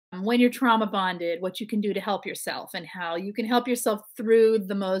when you're trauma bonded, what you can do to help yourself and how you can help yourself through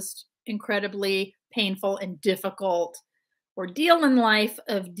the most incredibly painful and difficult ordeal in life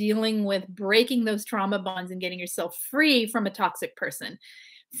of dealing with breaking those trauma bonds and getting yourself free from a toxic person,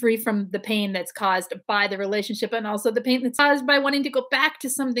 free from the pain that's caused by the relationship and also the pain that's caused by wanting to go back to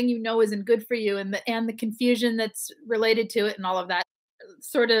something you know isn't good for you and the confusion that's related to it and all of that.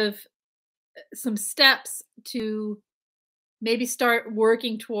 Sort of some steps to maybe start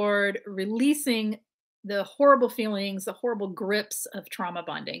working toward releasing the horrible feelings, the horrible grips of trauma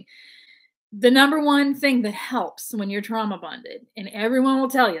bonding. The number one thing that helps when you're trauma bonded, and everyone will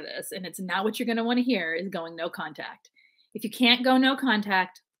tell you this, and it's not what you're going to want to hear, is going no contact. If you can't go no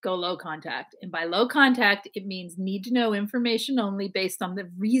contact, go low contact. And by low contact, it means need to know information only based on the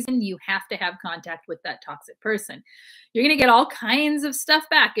reason you have to have contact with that toxic person. You're going to get all kinds of stuff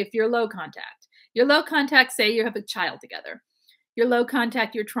back if you're low contact. You're low contact, say you have a child together. You're low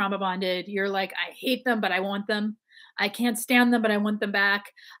contact, you're trauma bonded. You're like, I hate them, but I want them. I can't stand them, but I want them back.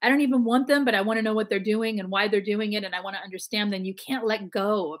 I don't even want them, but I want to know what they're doing and why they're doing it. And I want to understand them. You can't let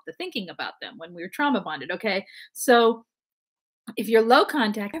go of the thinking about them when we're trauma bonded. Okay. So if you're low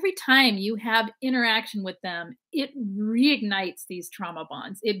contact, every time you have interaction with them, it reignites these trauma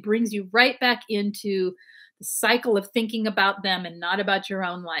bonds. It brings you right back into the cycle of thinking about them and not about your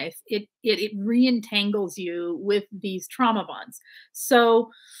own life. It re-entangles you with these trauma bonds.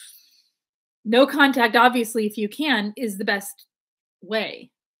 So no contact, obviously, if you can, is the best way.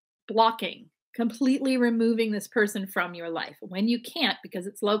 Blocking, completely removing this person from your life. When you can't, because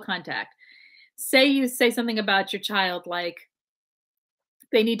it's low contact, say you say something about your child like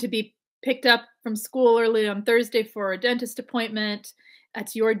they need to be picked up from school early on Thursday for a dentist appointment.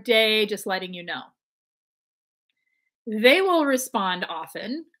 That's your day, just letting you know. They will respond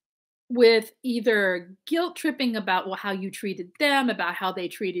often with either guilt tripping about how you treated them, about how they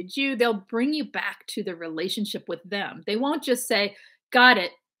treated you. They'll bring you back to the relationship with them. They won't just say, got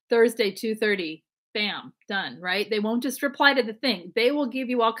it, Thursday, 2:30, bam, done, right? They won't just reply to the thing. They will give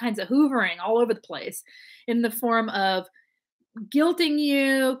you all kinds of hoovering all over the place in the form of guilting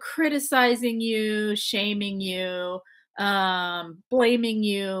you, criticizing you, shaming you, blaming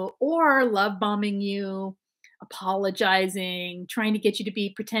you, or love bombing you, apologizing, trying to get you to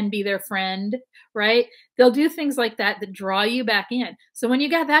pretend be their friend, right? They'll do things like that that draw you back in. So when you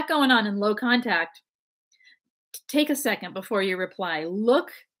got that going on in low contact, take a second before you reply.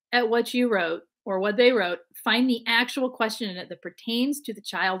 Look at what you wrote or what they wrote. Find the actual question in it that pertains to the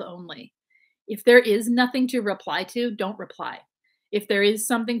child only. If there is nothing to reply to, don't reply. If there is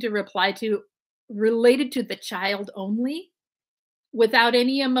something to reply to related to the child only, without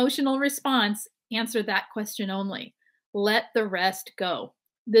any emotional response, answer that question only. Let the rest go.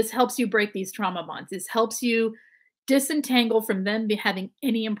 This helps you break these trauma bonds. This helps you disentangle from them having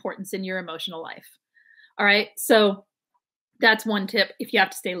any importance in your emotional life. All right. So that's one tip if you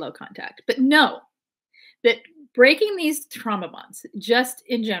have to stay low contact. But know that breaking these trauma bonds, just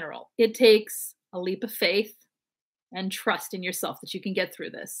in general, it takes a leap of faith and trust in yourself that you can get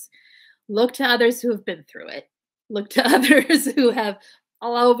through this. Look to others who have been through it. Look to others who have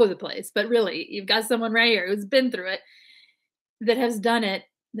all over the place. But really, you've got someone right here who's been through it, that has done it,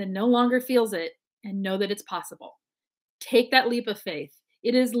 that no longer feels it, and know that it's possible. Take that leap of faith.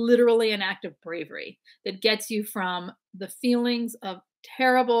 It is literally an act of bravery that gets you from the feelings of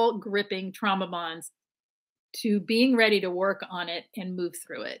terrible, gripping trauma bonds to being ready to work on it and move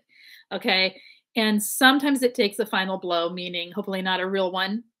through it. Okay. And sometimes it takes a final blow, meaning hopefully not a real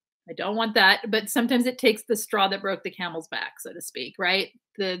one. I don't want that. But sometimes it takes the straw that broke the camel's back, so to speak, right?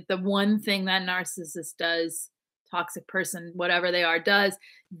 The one thing that narcissist does, toxic person, whatever they are, does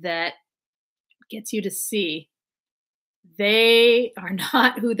that gets you to see they are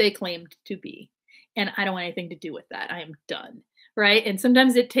not who they claimed to be. And I don't want anything to do with that. I am done. Right. And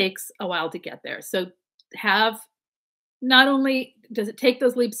sometimes it takes a while to get there. So not only does it take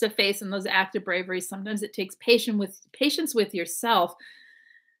those leaps of faith and those acts of bravery, sometimes it takes patience with yourself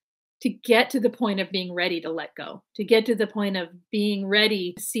to get to the point of being ready to let go, to get to the point of being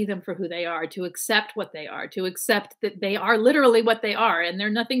ready to see them for who they are, to accept what they are, to accept that they are literally what they are and they're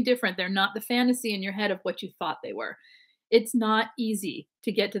nothing different. They're not the fantasy in your head of what you thought they were. It's not easy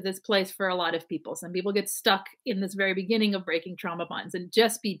to get to this place for a lot of people. Some people get stuck in this very beginning of breaking trauma bonds, and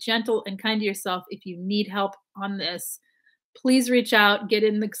just be gentle and kind to yourself. If you need help on this, please reach out, get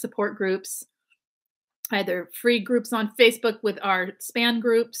in the support groups, either free groups on Facebook with our span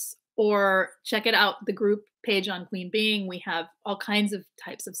groups, or check it out, the group page on Clean Being. We have all kinds of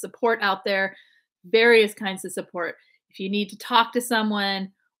types of support out there, various kinds of support. If you need to talk to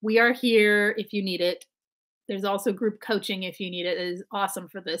someone, we are here if you need it. There's also group coaching if you need it. It is awesome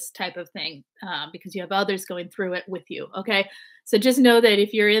for this type of thing, because you have others going through it with you. Okay. So just know that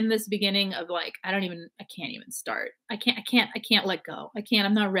if you're in this beginning of like, I can't even start. I can't let go.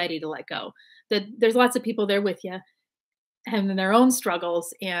 I'm not ready to let go. That there's lots of people there with you having their own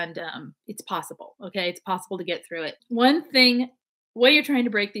struggles, and it's possible. Okay. It's possible to get through it. One thing, when you're trying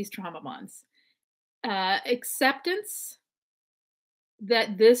to break these trauma bonds, acceptance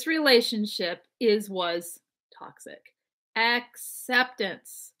that this relationship was toxic.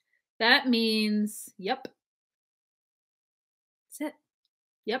 Acceptance. That means, yep, that's it.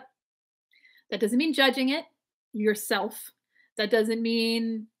 Yep. That doesn't mean judging it yourself. That doesn't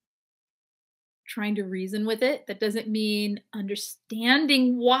mean trying to reason with it. That doesn't mean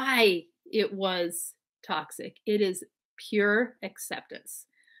understanding why it was toxic. It is pure acceptance.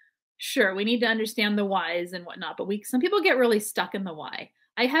 Sure, we need to understand the whys and whatnot, but some people get really stuck in the why.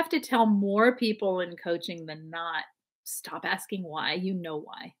 I have to tell more people in coaching than not, stop asking why. You know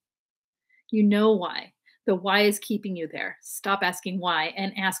why. You know why. The why is keeping you there. Stop asking why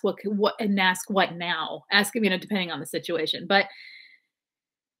and ask what now. Ask, depending on the situation. But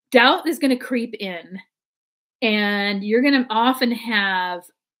doubt is going to creep in, and you're going to often have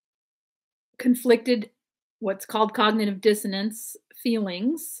conflicted, what's called cognitive dissonance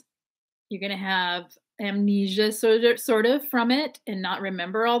feelings. You're going to have amnesia sort of from it and not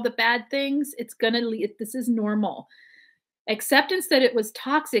remember all the bad things. It's going to lead, this is normal. Acceptance that it was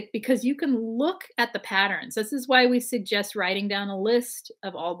toxic, because you can look at the patterns. This is why we suggest writing down a list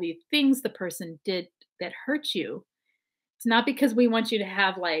of all the things the person did that hurt you. It's not because we want you to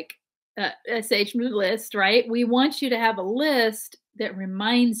have like a SH list, right? We want you to have a list that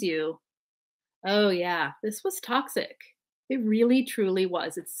reminds you, oh yeah, this was toxic. It really, truly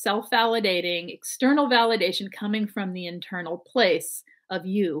was. It's self-validating, external validation coming from the internal place of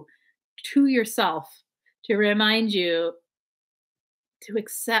you to yourself to remind you to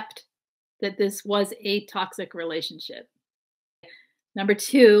accept that this was a toxic relationship. Number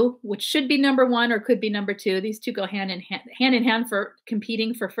two, which should be number one or could be number two, these two go hand in hand for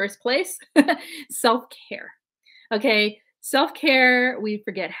competing for first place, self-care. Okay. Self-care, we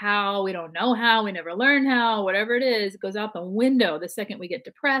forget how, we don't know how, we never learn how, whatever it is, it goes out the window the second we get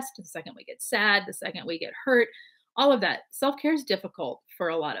depressed, the second we get sad, the second we get hurt, all of that. Self-care is difficult for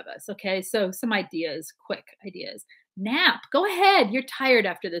a lot of us. Okay. So some ideas, quick ideas. Nap. Go ahead. You're tired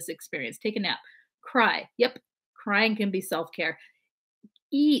after this experience. Take a nap. Cry. Yep. Crying can be self-care.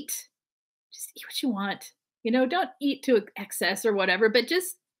 Eat. Just eat what you want. Don't eat to excess or whatever, but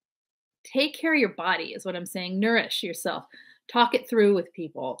just take care of your body is what I'm saying. Nourish yourself. Talk it through with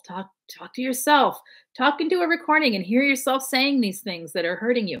people. Talk to yourself. Talk into a recording and hear yourself saying these things that are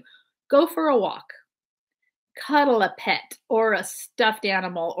hurting you. Go for a walk. Cuddle a pet or a stuffed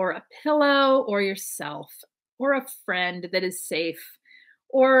animal or a pillow or yourself or a friend that is safe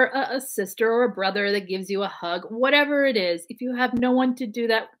or a sister or a brother that gives you a hug. Whatever it is, if you have no one to do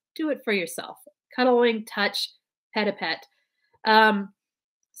that, do it for yourself. Cuddling, touch, pet a pet.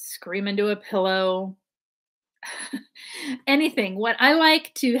 Scream into a pillow, anything. What I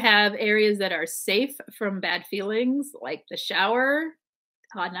like to have areas that are safe from bad feelings, like the shower,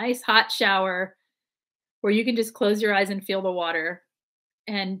 a nice hot shower where you can just close your eyes and feel the water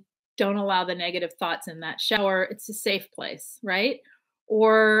and don't allow the negative thoughts in that shower. It's a safe place, right?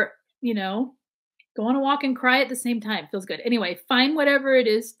 Or, go on a walk and cry at the same time. Feels good. Anyway, find whatever it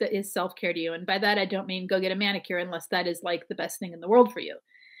is that is self-care to you. And by that, I don't mean go get a manicure unless that is like the best thing in the world for you.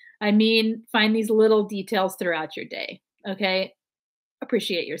 I mean, find these little details throughout your day. Okay.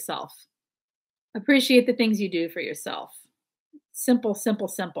 Appreciate yourself. Appreciate the things you do for yourself. Simple, simple,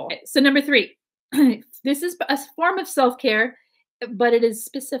 simple. Okay, so number three, this is a form of self-care, but it is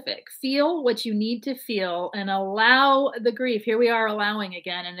specific. Feel what you need to feel and allow the grief. Here we are allowing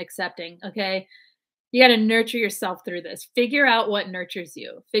again and accepting. Okay. You got to nurture yourself through this. Figure out what nurtures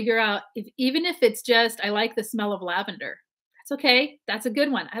you. Figure out even if it's just, I like the smell of lavender. That's okay. That's a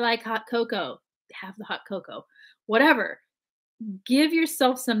good one. I like hot cocoa. Have the hot cocoa. Whatever. Give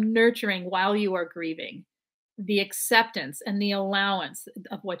yourself some nurturing while you are grieving. The acceptance and the allowance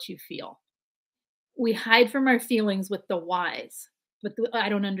of what you feel. We hide from our feelings with the whys, with the I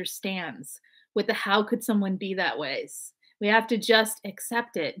don't understands, with the how could someone be that ways. We have to just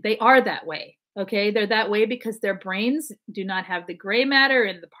accept it. They are that way. Okay. They're that way because their brains do not have the gray matter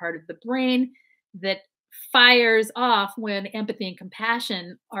in the part of the brain that fires off when empathy and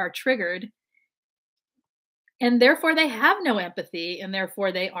compassion are triggered. And therefore they have no empathy and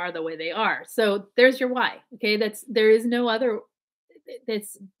therefore they are the way they are. So there's your why. Okay. There is no other,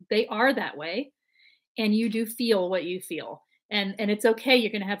 they are that way. And you do feel what you feel. And it's okay.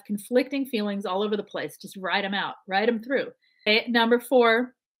 You're going to have conflicting feelings all over the place. Just write them out, write them through. Okay? Number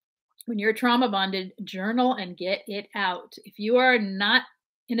 4, when you're trauma bonded, journal and get it out. If you are not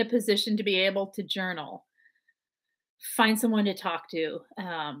in a position to be able to journal, find someone to talk to.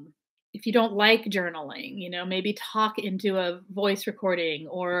 If you don't like journaling, maybe talk into a voice recording,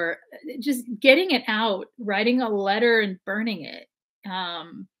 or just getting it out, writing a letter and burning it.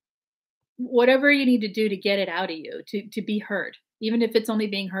 Whatever you need to do to get it out of you, to be heard, even if it's only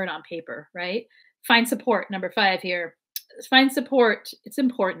being heard on paper, right? Find support. Number 5 here. Find support. It's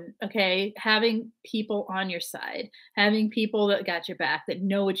important. Okay. Having people on your side, having people that got your back, that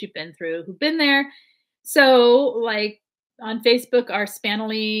know what you've been through, who've been there. So, like on Facebook, our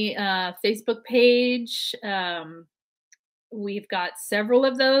Spanily Facebook page, we've got several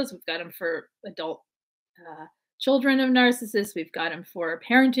of those. We've got them for adult children of narcissists. We've got them for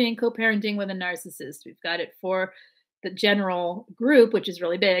parenting, co-parenting with a narcissist. We've got it for the general group, which is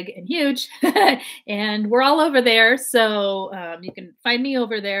really big and huge. And we're all over there. So you can find me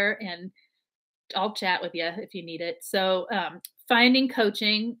over there and I'll chat with you if you need it. So finding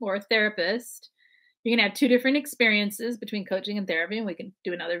coaching or a therapist. You're going to have 2 different experiences between coaching and therapy. And we can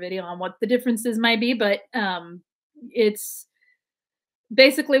do another video on what the differences might be. But it's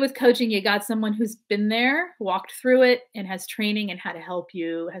basically, with coaching, you got someone who's been there, walked through it, and has training and how to help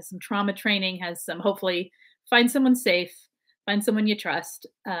you, has some trauma training, has some, hopefully, find someone safe, find someone you trust,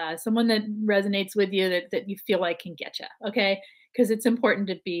 someone that resonates with you, that you feel like can get you, okay? Because it's important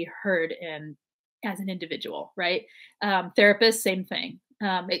to be heard and as an individual, right? Therapist, same thing.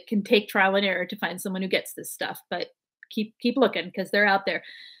 It can take trial and error to find someone who gets this stuff, but keep looking because they're out there.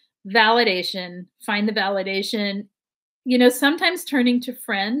 Validation, find the validation. Sometimes turning to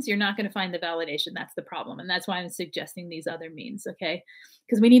friends, you're not going to find the validation. That's the problem. And that's why I'm suggesting these other means, okay?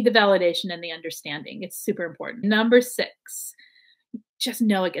 Because we need the validation and the understanding. It's super important. Number 6, just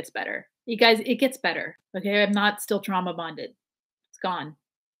know it gets better. You guys, it gets better, okay? I'm not still trauma bonded. It's gone.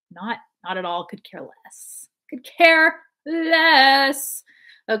 Not at all. Could care less. Could care less,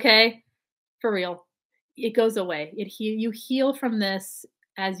 okay? For real. It goes away. You heal from this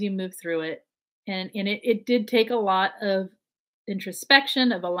as you move through it. And it did take a lot of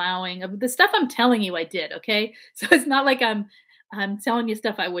introspection, of allowing, of the stuff I'm telling you I did, okay? So it's not like I'm telling you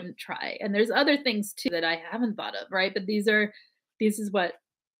stuff I wouldn't try. And there's other things too that I haven't thought of, right? But this is what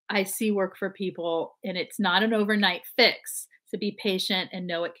I see work for people, and it's not an overnight fix. So be patient and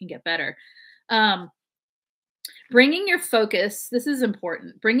know it can get better. Bringing your focus, this is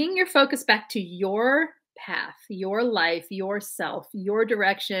important, bringing your focus back to your path, your life, yourself, your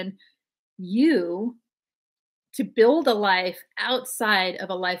direction, to build a life outside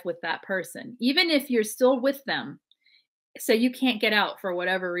of a life with that person, even if you're still with them. So you can't get out for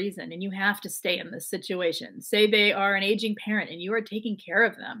whatever reason and you have to stay in this situation. Say they are an aging parent and you are taking care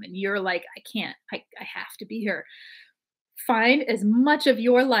of them and you're like, I can't, I have to be here. Find as much of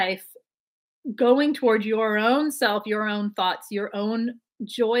your life going toward your own self, your own thoughts, your own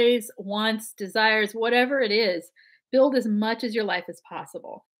joys, wants, desires, whatever it is. Build as much as your life as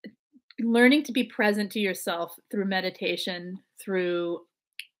possible. Learning to be present to yourself through meditation, through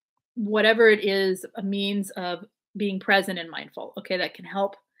whatever it is, a means of being present and mindful. Okay, that can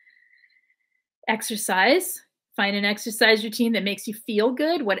help. Exercise. Find an exercise routine that makes you feel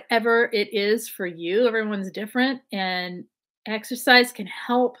good, whatever it is for you. Everyone's different. And exercise can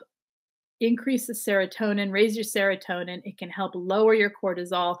help increase the serotonin, raise your serotonin. It can help lower your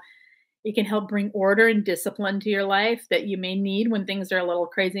cortisol. It can help bring order and discipline to your life that you may need when things are a little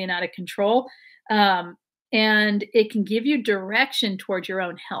crazy and out of control. And it can give you direction towards your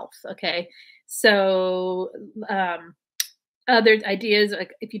own health. Okay. So other ideas,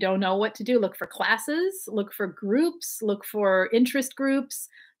 like if you don't know what to do, look for classes, look for groups, look for interest groups,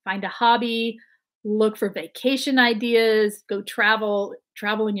 find a hobby, look for vacation ideas, go travel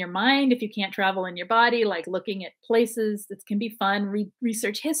in your mind if you can't travel in your body, like looking at places that can be fun,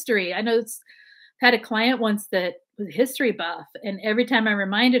 research history. I know I've had a client once that was a history buff, and every time I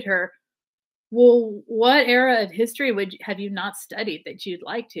reminded her, well, what era of history have you not studied that you'd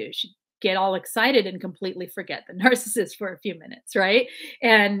like to? She'd get all excited and completely forget the narcissist for a few minutes, right?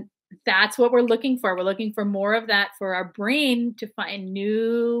 And that's what we're looking for. We're looking for more of that for our brain to find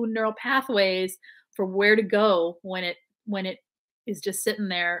new neural pathways for where to go when it is just sitting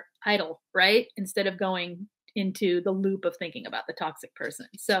there idle, right? Instead of going into the loop of thinking about the toxic person.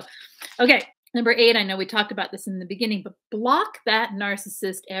 So, okay. Number 8, I know we talked about this in the beginning, but block that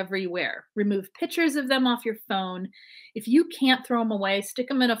narcissist everywhere. Remove pictures of them off your phone. If you can't throw them away, stick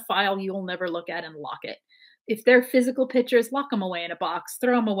them in a file you'll never look at and lock it. If they're physical pictures, lock them away in a box,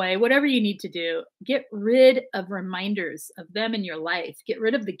 throw them away, whatever you need to do. Get rid of reminders of them in your life. Get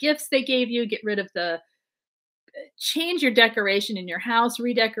rid of the gifts they gave you. Get rid of the change your decoration in your house,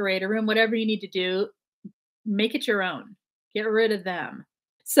 redecorate a room, whatever you need to do, make it your own. Get rid of them.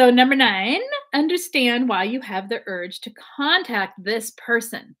 So, number 9, understand why you have the urge to contact this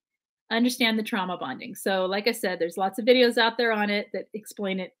person. Understand the trauma bonding. So, like I said, there's lots of videos out there on it that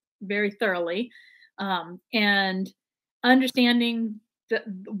explain it very thoroughly. And understanding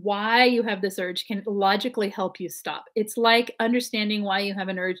why you have this urge can logically help you stop. It's like understanding why you have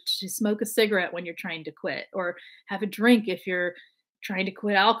an urge to smoke a cigarette when you're trying to quit, or have a drink if you're trying to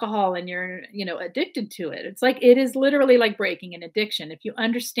quit alcohol and you're, addicted to it. It's like it is literally like breaking an addiction. If you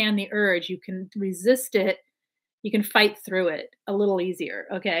understand the urge, you can resist it, you can fight through it a little easier.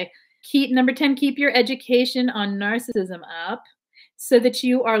 Okay. Keep number 10, keep your education on narcissism up so that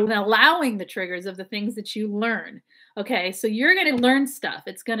you are allowing the triggers of the things that you learn. Okay, so you're going to learn stuff.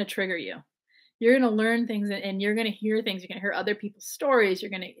 It's going to trigger you. You're going to learn things and you're going to hear things. You're going to hear other people's stories.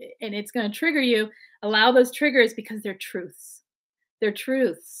 And it's going to trigger you. Allow those triggers because they're truths. They're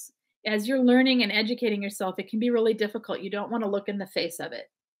truths. As you're learning and educating yourself, it can be really difficult. You don't want to look in the face of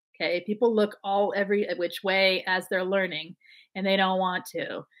it. Okay, people look every which way as they're learning, and they don't want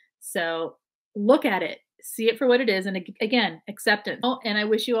to. So look at it, see it for what it is, and again, acceptance. Oh, and I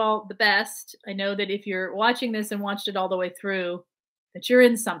wish you all the best. I know that if you're watching this and watched it all the way through, that you're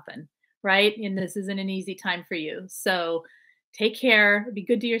in something, right? And this isn't an easy time for you. So take care, be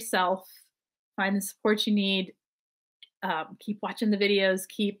good to yourself, find the support you need, keep watching the videos,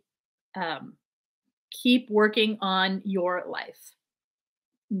 keep working on your life,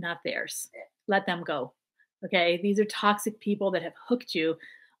 not theirs. Let them go. Okay, these are toxic people that have hooked you.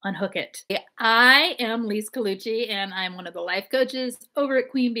 Unhook it. I am Lise Colucci, and I'm one of the life coaches over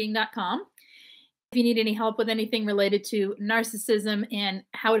at queenbeing.com. If you need any help with anything related to narcissism and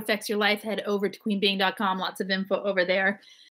how it affects your life, head over to queenbeing.com. Lots of info over there.